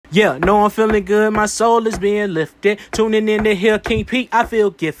Yeah, no, I'm feeling good. My soul is being lifted. Tuning in to hear King P, I feel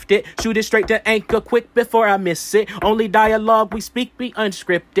gifted. Shoot it straight to anchor quick before I miss it. Only dialogue we speak be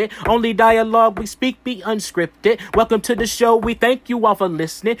unscripted. Only dialogue we speak be unscripted. Welcome to the show. We thank you all for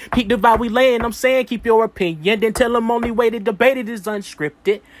listening. Peak the vibe we laying. I'm saying keep your opinion. Then tell them only way to debate it is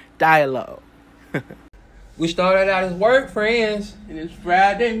unscripted dialogue. We started out as work friends, And it's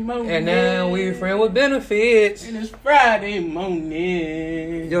Friday morning. and now we're friends with benefits. And it's Friday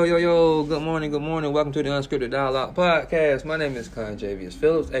morning. Yo, good morning. Welcome to the Unscripted Dialogue Podcast. My name is Conjavius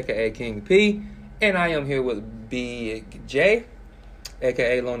Phillips, a.k.a. King P, and I am here with Big J,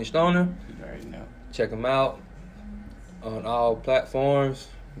 a.k.a. Lonely Stoner. You already know. Check him out on all platforms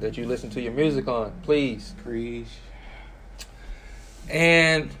that you listen to your music on, please. Preach.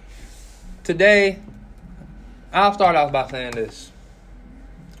 And today, I'll start off by saying this.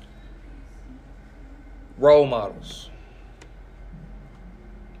 Role models.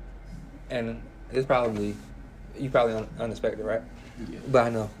 And it's probably unexpected, right? Yeah. But I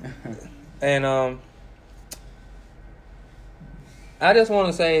know. And I just want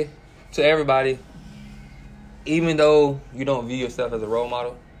to say to everybody, even though you don't view yourself as a role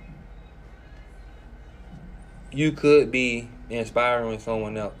model, you could be inspiring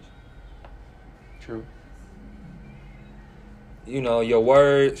someone else. True. You know, your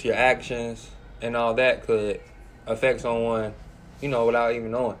words, your actions, and all that could affect someone, without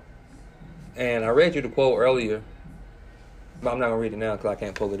even knowing. And I read you the quote earlier, but I'm not going to read it now because I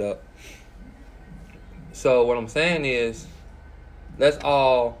can't pull it up. So what I'm saying is, let's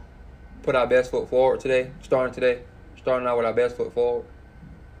all put our best foot forward today, starting out with our best foot forward.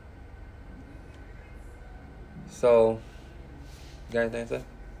 So, you got anything to say?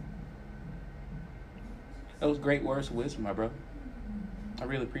 That was great words of wisdom, my brother. I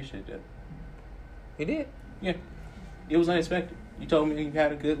really appreciate that. You did? Yeah. It was unexpected. You told me you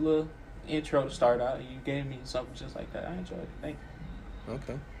had a good little intro to start out, and you gave me something just like that. I enjoyed it. Thank you.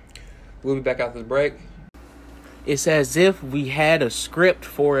 Okay. We'll be back after the break. It's as if we had a script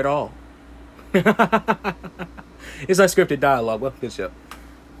for it all. It's unscripted dialogue. Well, good show.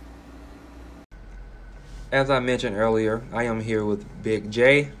 As I mentioned earlier, I am here with Big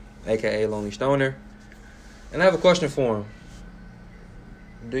J, a.k.a. Lonely Stoner. And I have a question for him.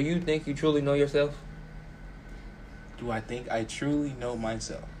 Do you think you truly know yourself? Do I think I truly know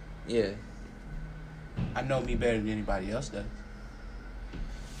myself? Yeah. I know me better than anybody else does.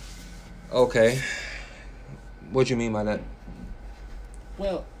 Okay. What you mean by that?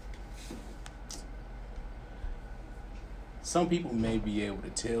 Well, some people may be able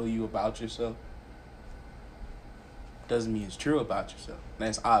to tell you about yourself. Doesn't mean it's true about yourself.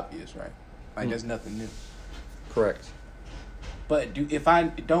 That's obvious, right? Like, That's nothing new. Correct. But if I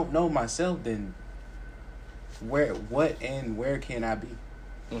don't know myself, then where can I be?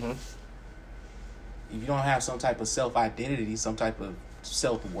 Mm-hmm. If you don't have some type of self-identity, some type of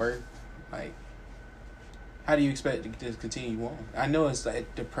self-worth, like, how do you expect to continue on? I know it's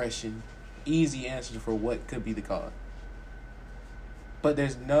like depression, easy answer for what could be the cause. But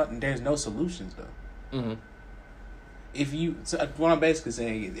there's no solutions, though. Mm-hmm. So what I'm basically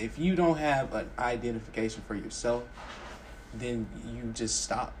saying is, if you don't have an identification for yourself, then you just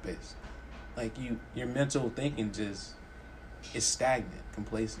stop it. Like, your mental thinking just is stagnant,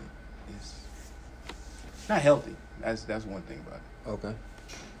 complacent. It's not healthy. That's one thing about it. Okay.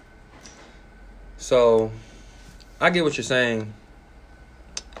 So, I get what you're saying.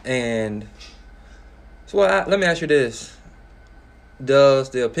 And so let me ask you this. Does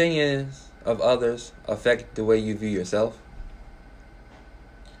the opinions of others affect the way you view yourself?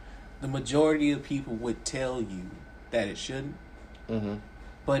 The majority of people would tell you that it shouldn't. Mm-hmm.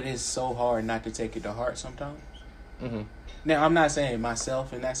 But it's so hard not to take it to heart sometimes. Mm-hmm. Now, I'm not saying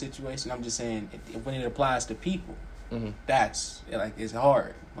myself in that situation. I'm just saying when it applies to people, Mm-hmm. that's, like, it's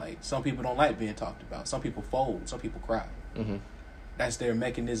hard. Like, some people don't like being talked about. Some people fold. Some people cry. Mm-hmm. That's their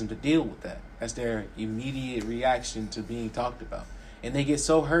mechanism to deal with that. That's their immediate reaction to being talked about. And they get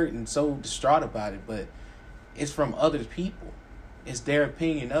so hurt and so distraught about it, but it's from other people. It's their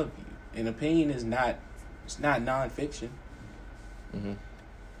opinion of you. And opinion is not nonfiction. Mm-hmm.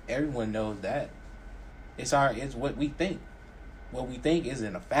 Everyone knows that. It's what we think. What we think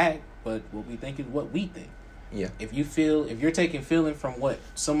isn't a fact, but what we think is what we think. Yeah. If you're taking feeling from what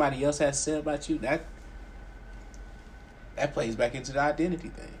somebody else has said about you, that plays back into the identity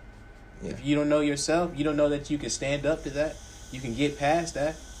thing. Yeah. If you don't know yourself, you don't know that you can stand up to that, you can get past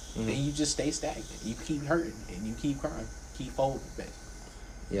that, then you just stay stagnant. You keep hurting and you keep crying, keep folding, basically.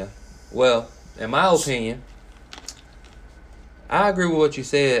 Yeah. Well, in my opinion, I agree with what you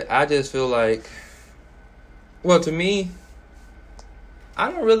said. I just feel like, well, to me, I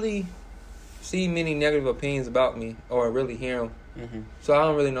don't really see many negative opinions about me or really hear them. Mm-hmm. So I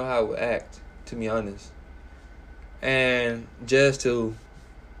don't really know how I would act, to be honest. And just to,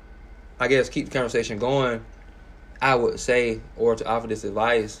 I guess, keep the conversation going, I would say, or to offer this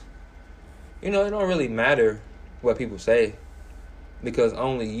advice, it don't really matter what people say, because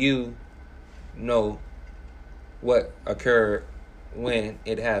only you know what occurred when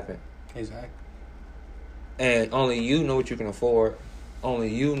it happened. Exactly. And only you know what you can afford.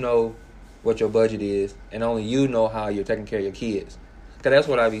 Only you know what your budget is. And only you know how you're taking care of your kids. Because that's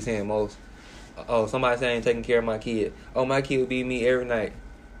what I be saying most. Oh, somebody saying taking care of my kid. Oh, my kid would be me every night.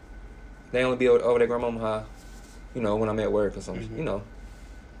 They only be over their grandmama house, when I'm at work or something.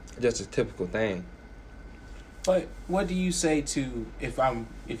 Mm-hmm. Just a typical thing. But what do you say to, if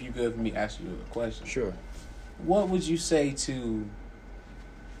you could me ask you a question? Sure. What would you say to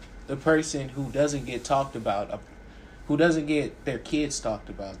the person who doesn't get talked about, who doesn't get their kids talked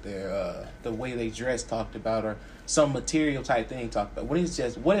about, their the way they dress talked about, or some material type thing talked about? What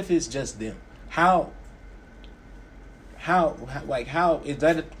if it's just them? How is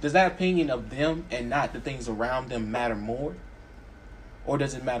that? Does that opinion of them and not the things around them matter more, or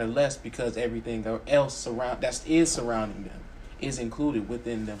does it matter less because everything else surrounding them is included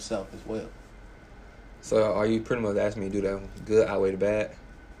within themselves as well? So are you pretty much asking me to do that good outweigh the bad?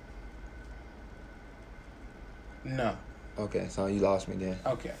 No. Okay, so you lost me then.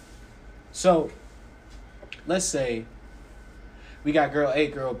 Okay. So let's say we got girl A,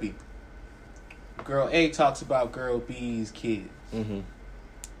 girl B. Girl A talks about girl B's kids. Mm-hmm.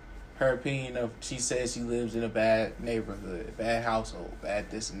 Her opinion of, she says she lives in a bad neighborhood, bad household,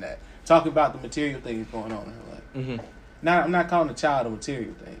 bad this and that. Talk about the material things going on in her life. Mm-hmm. I'm not calling the child a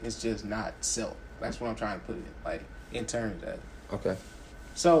material thing. It's just not self. That's what I'm trying to put it in terms of that. Okay.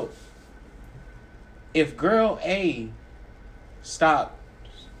 So if girl A stopped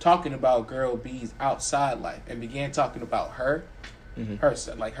talking about girl B's outside life and began talking about her, mm-hmm.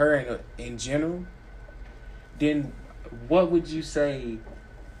 herself, like her in general, then what would you say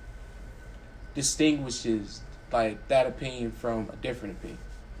distinguishes that opinion from a different opinion?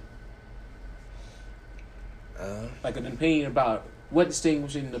 Like an opinion about, what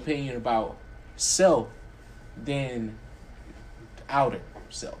distinguishes an opinion about self than outer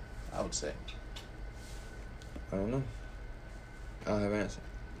self, I would say. I don't know. I don't have an answer.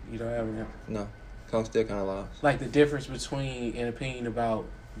 You don't have an answer? No. I'm still kind of lost. Like the difference between an opinion about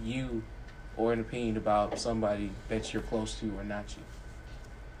you or an opinion about somebody that you're close to or not you.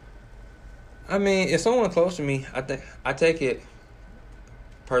 I mean, if someone close to me, I take it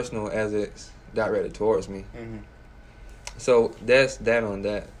personal as it's directed towards me. Mm-hmm. So that's that on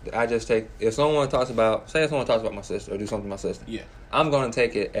that. I just take, if someone talks about my sister or do something to my sister, yeah, I'm going to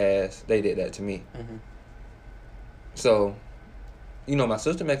take it as they did that to me. Mm-hmm. So, my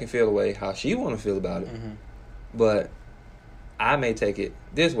sister may can feel the way how she want to feel about it, mm-hmm. but I may take it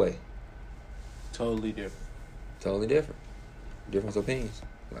this way. Totally different. Totally different. Different opinions,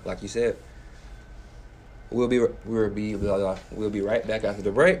 like you said. We'll be right back after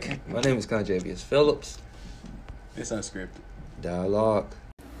the break. My name is Conjavius Phillips. It's unscripted Dialogue.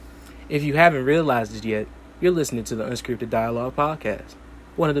 If you haven't realized it yet, you're listening to the Unscripted Dialogue podcast,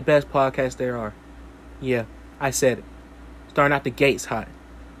 one of the best podcasts there are. Yeah, I said it. Starting out the gates hot.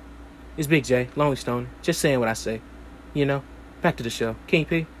 It's Big J, Lonely Stone, just saying what I say. Back to the show. King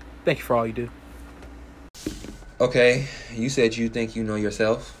P, thank you for all you do. Okay, you said you think you know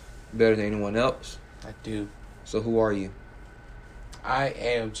yourself better than anyone else. I do. So who are you? I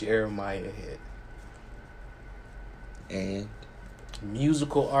am Jeremiah Head. And?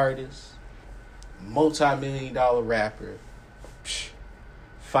 Musical artist, multi-million-dollar rapper,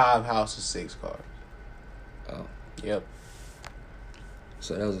 5 houses, 6 cars. Oh. Yep.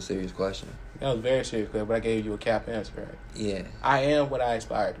 So that was a serious question. That was a very serious question, but I gave you a cap answer, right? Yeah. I am what I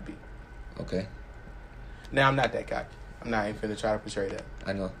aspire to be. Okay. Now, I'm not that cocky. I'm not even finna try to portray that.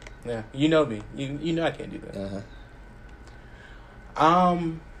 I know. Yeah, you know me. You know I can't do that. Uh-huh.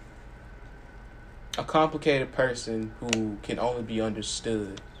 A complicated person who can only be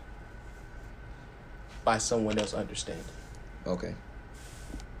understood by someone else understanding. Okay.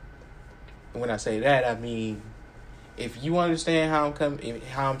 And when I say that, I mean, if you understand how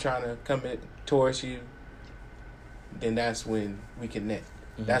I'm trying to come towards you, then that's when we connect.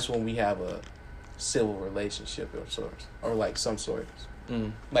 Mm-hmm. That's when we have a civil relationship of sorts, or like some sort.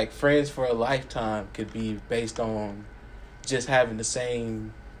 Mm. Like friends for a lifetime could be based on just having the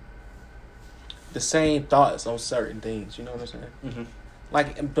same thoughts on certain things. You know what I'm saying? Mm-hmm.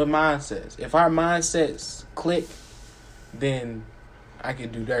 Like the mindsets. If our mindsets click, then I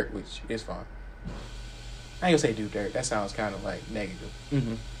can do dirt with you. It's fine. I ain't gonna say do dirt. That sounds kind of like negative.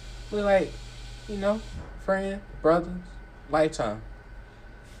 Mm-hmm. But like, you know, friend, brothers, lifetime.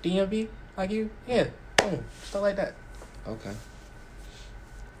 DMV, like you? Yeah. Boom. Stuff like that. Okay.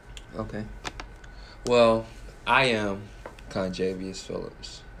 Well, I am Conjavius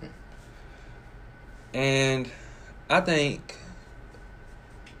Phillips. And I think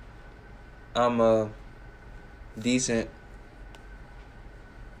I'm a decent,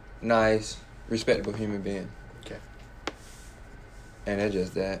 nice, respectable human being. Okay. And it's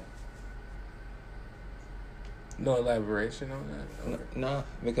just that. No elaboration on that? No,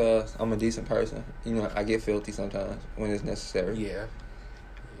 because I'm a decent person. You know, I get filthy sometimes when it's necessary. Yeah.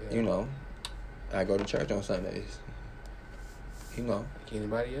 You know, I go to church on Sundays. You know. Like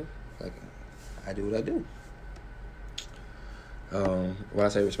anybody else? Like, I do what I do. When I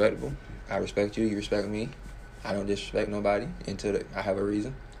say respectable, I respect you, you respect me. I don't disrespect nobody until I have a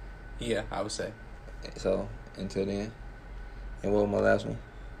reason. Yeah, I would say. So, until then. And what was my last one?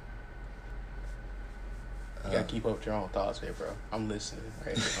 You gotta keep up with your own thoughts here, bro. I'm listening,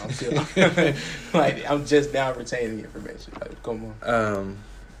 right? I'm still like I'm just now retaining the information. Like, come on.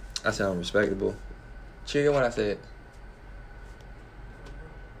 I sound respectable. Cheer what I said.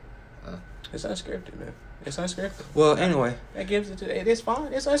 It's unscripted, man. It's unscripted. Well, anyway. That gives it to it. It's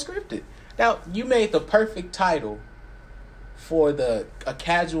fine. It's unscripted. Now, you made the perfect title for a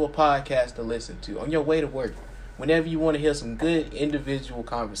casual podcast to listen to on your way to work. Whenever you want to hear some good individual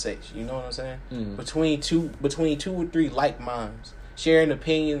conversation, you know what I'm saying? Mm-hmm. Between two or three like minds, sharing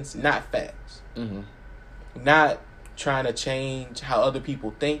opinions, not facts. Mm-hmm. Not trying to change how other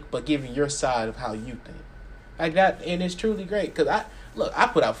people think, but giving your side of how you think. Like that, and it's truly great. Because I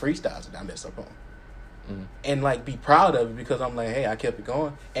put out freestyles and I mess up on. Mm-hmm. And like be proud of it because I'm like, hey, I kept it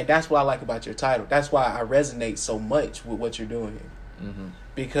going. And that's what I like about your title. That's why I resonate so much with what you're doing here. Mm-hmm.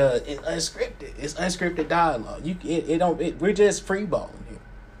 Because it's unscripted. It's unscripted dialogue. We're just freeballing here.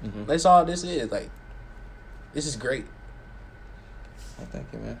 Mm-hmm. That's all this is. Like, this is great. Well,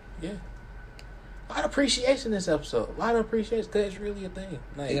 thank you, man. Yeah. A lot of appreciation this episode. A lot of appreciation because it's really a thing.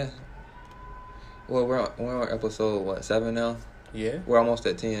 Like, Yeah. Well, we're on episode 7 now. Yeah. We're almost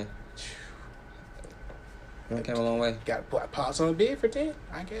at 10. We came a long way. Got to pause on a bid for 10.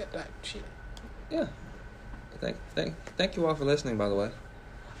 I get that shit. Yeah. Thank you all for listening, by the way.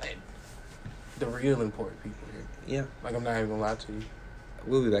 The real important people here. Yeah. Like, I'm not even gonna lie to you.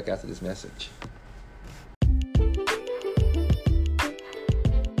 We'll be back after this message.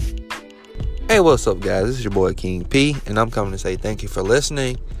 Hey, what's up, guys? This is your boy King P, and I'm coming to say thank you for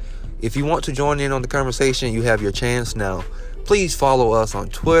listening. If you want to join in on the conversation, you have your chance now. Please follow us on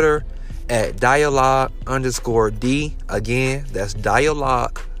Twitter at dialogue_D. Again, that's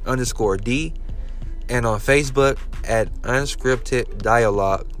dialogue_D. And on Facebook at Unscripted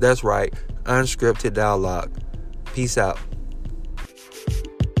Dialogue. That's right, Unscripted Dialogue. Peace out.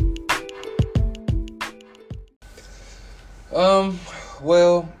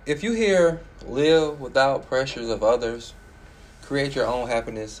 Well, if you hear live without pressures of others, create your own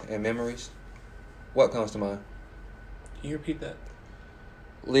happiness and memories, what comes to mind? Can you repeat that?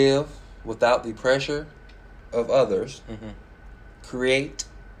 Live without the pressure of others. Mm-hmm. Create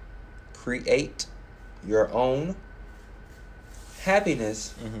your own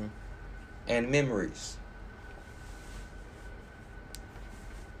happiness and memories.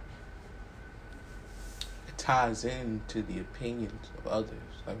 It ties into the opinions of others,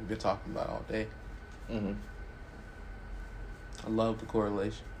 like we've been talking about all day. Mm-hmm. I love the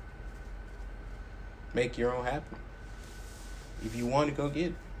correlation. Make your own happiness. If you want to, go get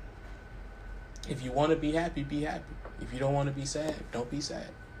it. If you want to be happy, be happy. If you don't want to be sad, don't be sad.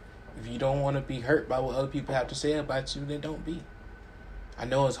 If you don't want to be hurt by what other people have to say about you, then don't be. I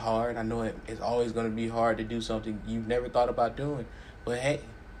know it's hard. I know it's always going to be hard to do something you've never thought about doing. But hey,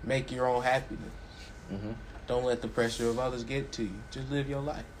 make your own happiness. Mm-hmm. Don't let the pressure of others get to you. Just live your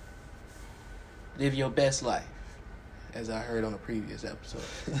life. Live your best life, as I heard on a previous episode.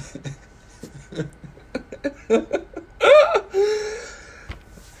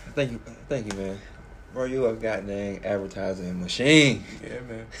 Thank you, man. Bro, you a goddamn advertising machine. Yeah,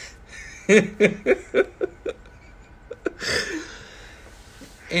 man.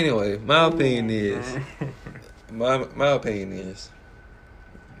 Anyway, my opinion is,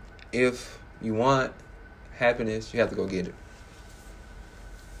 if you want happiness, you have to go get it.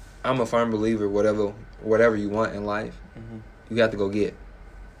 I'm a firm believer, whatever you want in life, you have to go get.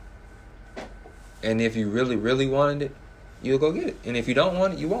 And if you really, really wanted it, you'll go get it. And if you don't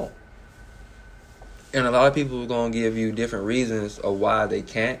want it, you won't. And a lot of people are going to give you different reasons of why they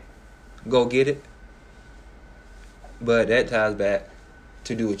can't go get it. But that ties back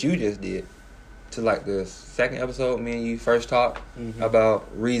to do what you just did. to like the second episode, me and you first talked about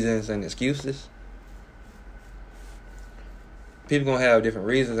reasons and excuses. People gonna have different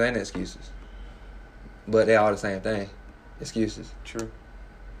reasons and excuses, but they all the same thing, excuses. True.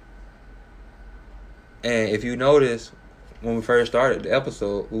 And if you notice, when we first started the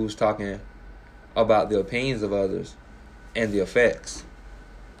episode, we was talking about the opinions of others and the effects.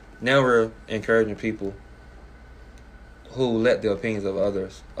 Now we're encouraging people who let the opinions of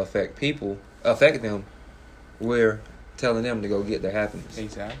others affect them. We're telling them to go get their happiness.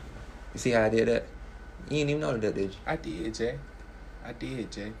 Exactly. You see how I did that? You didn't even know that, did you? I did, Jay.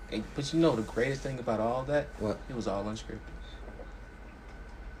 Hey, but you know the greatest thing about all that? What? It was all unscripted.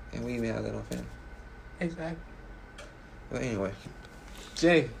 And we even have that on film. Exactly. But anyway.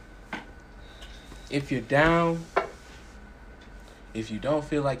 Jay, if you're down, if you don't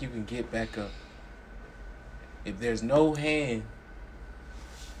feel like you can get back up, if there's no hand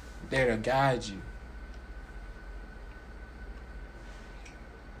there to guide you,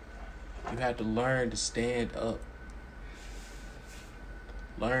 you have to learn to stand up.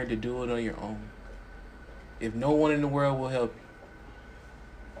 Learn to do it on your own. If no one in the world will help you,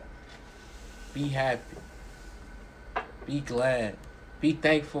 be happy. Be glad. Be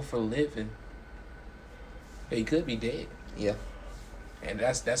thankful for living. But you could be dead. Yeah. And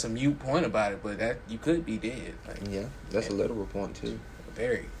that's a mute point about it, but that you could be dead. Like, yeah, that's a literal point too.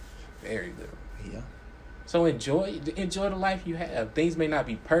 Very, very literal. Yeah. So enjoy the life you have. Things may not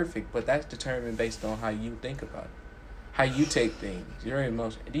be perfect, but that's determined based on how you think about it, how you take things, your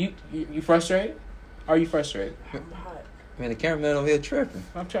emotion. Do you frustrated? Are you frustrated? I'm hot. Man, the cameraman over here tripping.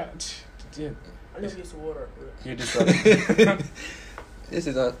 I'm trying. Yeah. I need to get some water. You're just This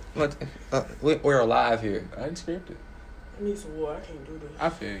is we're alive here. unscripted. I need some water. I can't do this. I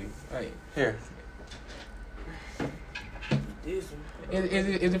feel you. Right. Here. This one.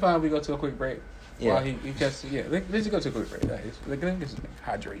 Is it fine if we go to a quick break? Yeah. While he let's just go to a quick break. Let's get some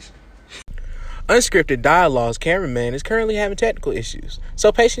hydration. Unscripted Dialogue's cameraman is currently having technical issues,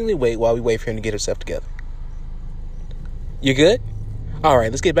 so patiently wait while we wait for him to get himself together. You good? All right,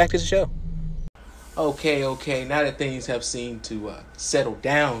 let's get back to the show. Okay. Now that things have seemed to settle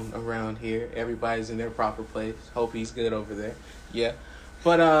down around here, everybody's in their proper place. Hope he's good over there. Yeah.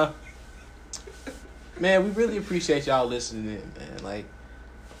 But, man, we really appreciate y'all listening in, man. Like,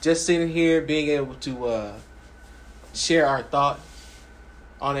 just sitting here, being able to share our thoughts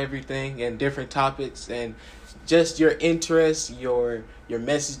on everything and different topics, and just your interests, your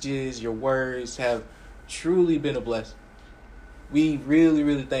messages, your words have truly been a blessing. We really,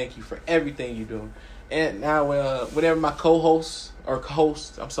 really thank you for everything you're doing. And now, whenever my co-host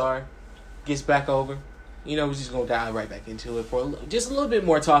gets back over, we're just gonna dive right back into it for just a little bit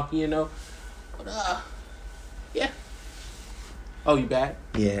more talking, But yeah. Oh, you back?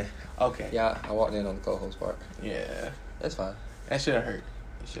 Yeah. Okay. Yeah, I walked in on the co-host part. Yeah. That's fine. That should have hurt.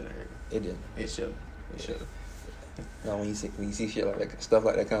 It didn't. It should. No, when you see shit like that, stuff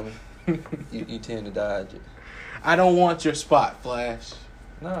like that coming, you tend to dodge it. I don't want your spot, Flash.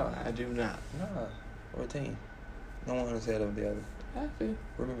 No, I do not. no, routine. No one is ahead of the other. I feel.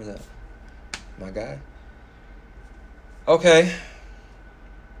 Remember that, my guy. Okay.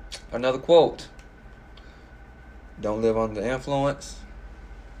 Another quote. Don't live under the influence.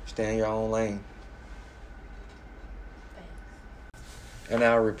 Stay in your own lane. And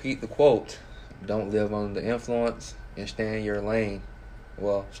I'll repeat the quote. Don't live under the influence and stay in your lane.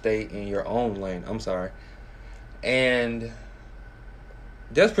 Well, stay in your own lane. I'm sorry. And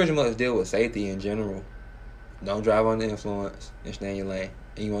that's pretty much deal with safety in general. Don't drive under influence and stay in your lane.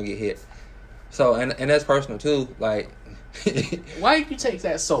 And you won't get hit. So, and that's personal too. Like, why you take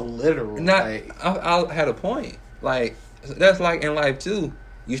that so literal? I had a point. Like, that's like in life too.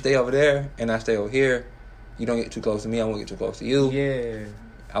 You stay over there and I stay over here. You don't get too close to me, I won't get too close to you. Yeah.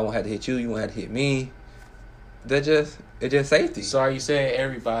 I won't have to hit you, you won't have to hit me. It's just safety. So are you saying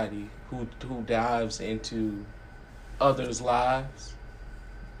everybody who dives into others' lives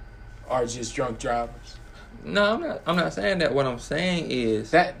are just drunk drivers? No, I'm not saying that. What I'm saying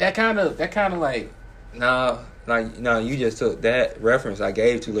is that kind of like no, you just took that reference I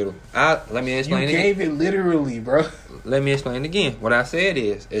gave too little. Let me explain it. You gave it literally, bro. Let me explain it again. What I said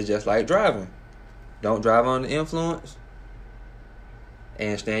is, it's just like driving. Don't drive under influence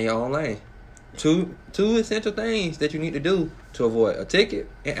and stay in your own lane. Two essential things that you need to do to avoid a ticket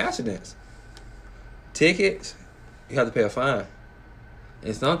and accidents. Tickets, you have to pay a fine.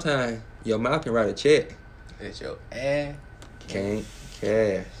 And sometimes your mouth can write a check. It's your ass Can't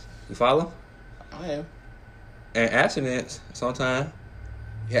cash. You follow? I am. And accidents, sometimes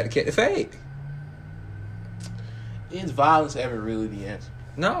you have to catch the fade. Is violence ever really the answer?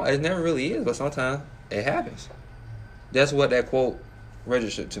 No, it never really is, but sometimes it happens. That's what that quote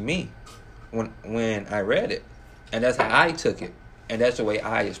registered to me when I read it. And that's how I took it. And that's the way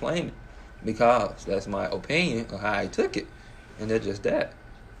I explained it. Because that's my opinion of how I took it. And that's just that.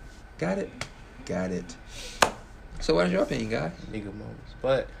 Got it? Got it. So what is your opinion, guys? Nigga moments.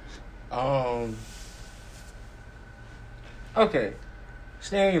 But, okay.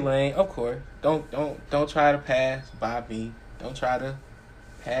 Stay in your lane, of course. Don't try to pass by me. Don't try to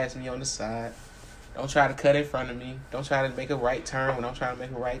pass me on the side. Don't try to cut in front of me. Don't try to make a right turn when I'm trying to make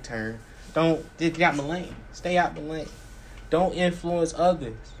a right turn. Don't get out my lane. Stay out my lane. Don't influence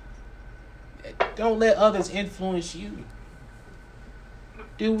others. Don't let others influence you.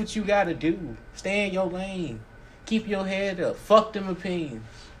 Do what you gotta do. Stay in your lane. Keep your head up. Fuck them opinions.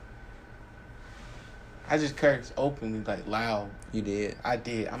 I just cursed openly, like loud. You did. I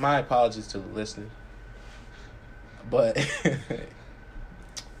did. My apologies to the listeners. But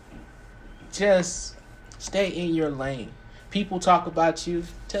just stay in your lane. People talk about you.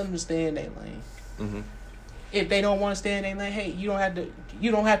 Tell them to stay in their lane. Mm-hmm. If they don't want to stay in their lane, hey, you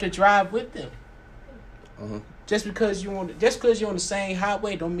don't have to drive with them. Uh-huh. Just because you're on the same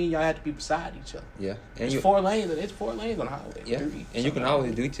highway, don't mean y'all have to be beside each other. Yeah, and It's 4 lanes. It's 4 lanes on the highway. Yeah, 3, and you can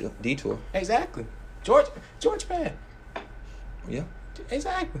always detour. Exactly. George Pan. Yeah.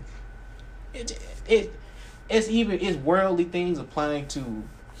 Exactly. It's worldly things applying to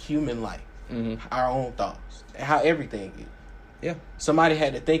human life. Mm-hmm. Our own thoughts. How everything is. Yeah. Somebody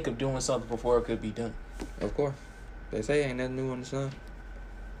had to think of doing something before it could be done. Of course. They say ain't nothing new on the sun.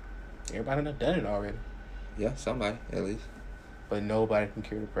 Everybody done done it already. Yeah, somebody, at least. But nobody can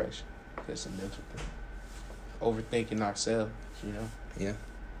cure depression. It's a mental thing. Overthinking ourselves, you know? Yeah.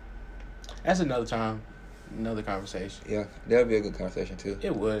 That's another time, another conversation. Yeah, that would be a good conversation, too.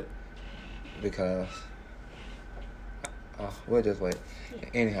 It would. Because, we'll just wait.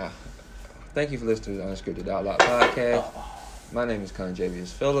 Anyhow, thank you for listening to the Unscripted Dialogue Podcast. My name is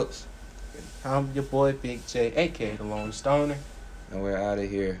Conjavius Phillips. I'm your boy, Big J, a.k.a. The Lone Stoner. And we're out of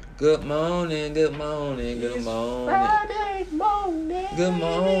here. Good morning, good morning, good It's morning. Friday morning. Good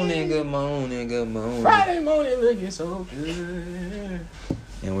morning, good morning, good morning. Friday morning looking so good.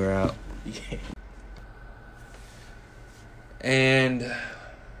 And we're out. Yeah. And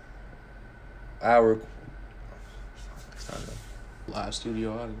our Live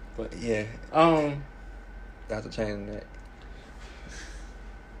studio audio. But yeah, got to change that.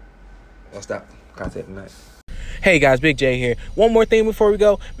 What's that content tonight? Hey guys, Big J here. One more thing before we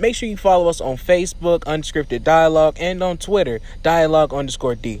go. Make sure you follow us on Facebook, Unscripted Dialogue, and on Twitter,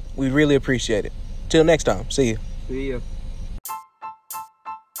 Dialogue_D. We really appreciate it. Till next time. See you. See ya.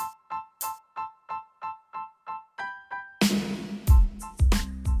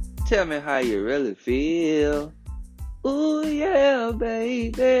 Tell me how you really feel. Ooh yeah,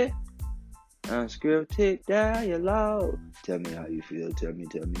 baby. Unscripted dialogue. Tell me how you feel. Tell me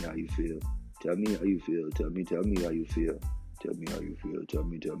how you feel. Tell me how you feel. Tell me how you feel. Tell me how you feel. Tell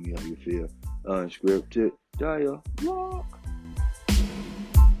me how you feel. Unscripted dialogue.